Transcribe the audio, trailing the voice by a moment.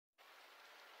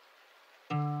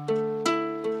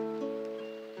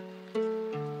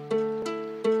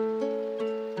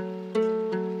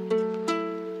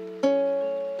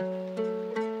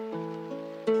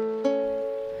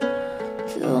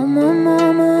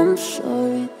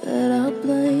sorry that I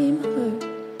blame her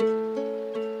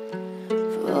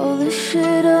for all the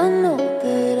shit I know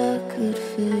that I could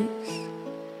fix.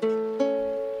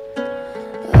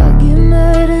 I get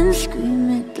mad and scream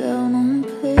it down on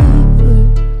paper,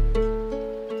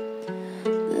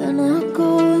 then I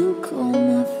go and call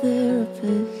my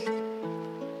therapist.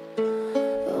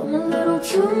 I'm a little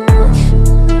too much, I'm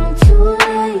a little too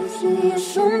lazy.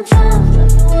 Sometimes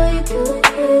like the way you could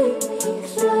hate me,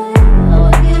 say how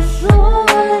I get so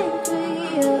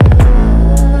angry.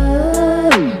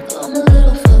 I'm a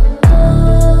little fucked up,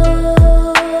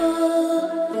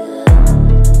 yeah.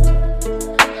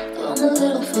 I'm a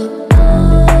little fucked up, yeah.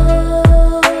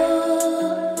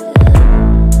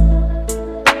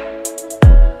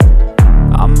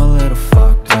 I'm a little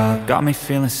fucked up, got me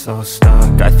feeling so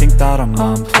stuck. I think that I'm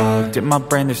unplugged, in my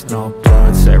brain there's no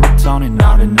blood. Serotonin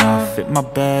not enough, fit my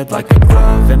bed like a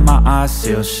glove. And my eyes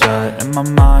seal shut, and my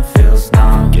mind feels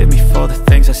numb. Give me for the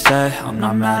things I said, I'm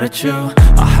not mad at you.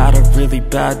 I had a really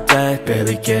bad day,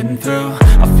 barely getting through.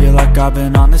 I feel like I've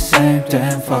been on the same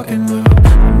damn fucking loop.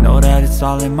 I know that it's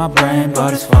all in my brain,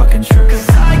 but it's fucking true. Cause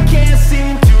I can't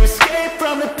seem to escape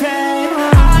from the pain.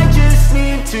 I just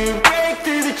need to break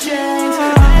through the chains.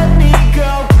 Let me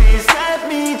go, please let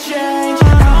me change.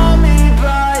 Call me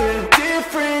by a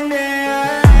different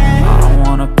name. I don't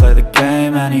wanna play the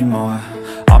game anymore.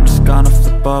 I'm just gonna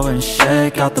flip over and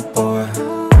shake out the board.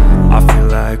 I feel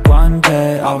like one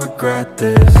day I'll regret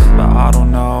this, but I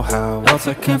don't know how else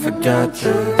I can forget this.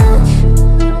 Too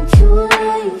little too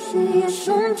lazy.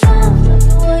 Sometimes like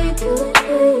the way you could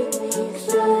hate me,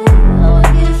 say how I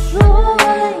get so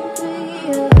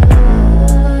angry.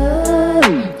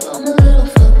 I'm a little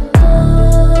fucked up,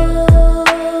 yeah.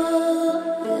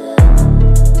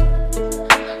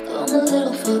 I'm a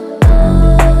little fucked up,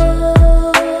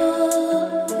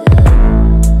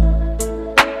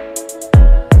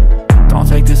 yeah. Don't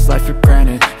take this life for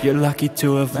granted, you're lucky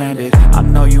to have landed. I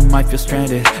know you might feel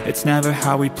stranded, it's never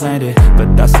how we planned it.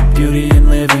 But that's the beauty in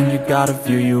living, you got a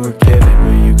view you were given.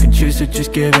 Where you can choose to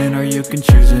just give in, or you can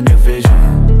choose a new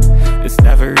vision. It's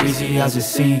never easy as it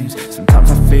seems.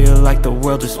 Sometimes I feel like the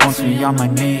world just wants me on my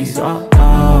knees. Oh,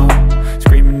 oh,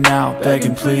 screaming out,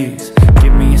 begging please.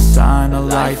 Give me a sign, a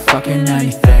light, fucking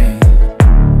anything.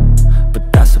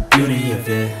 But that's the beauty of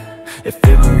it. If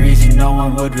it were easy, no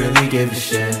one would really give a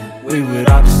shit. We would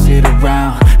all just sit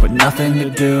around with nothing to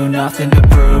do, nothing to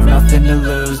prove, nothing to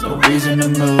lose, no reason to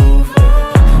move.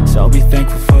 So be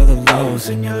thankful for the lows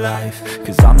in your life,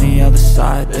 cause on the other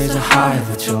side there's a high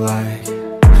that you'll like.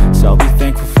 So be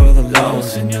thankful for the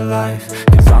lows in your life,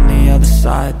 cause on the other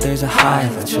side there's a high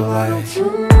that you'll like.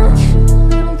 Too much.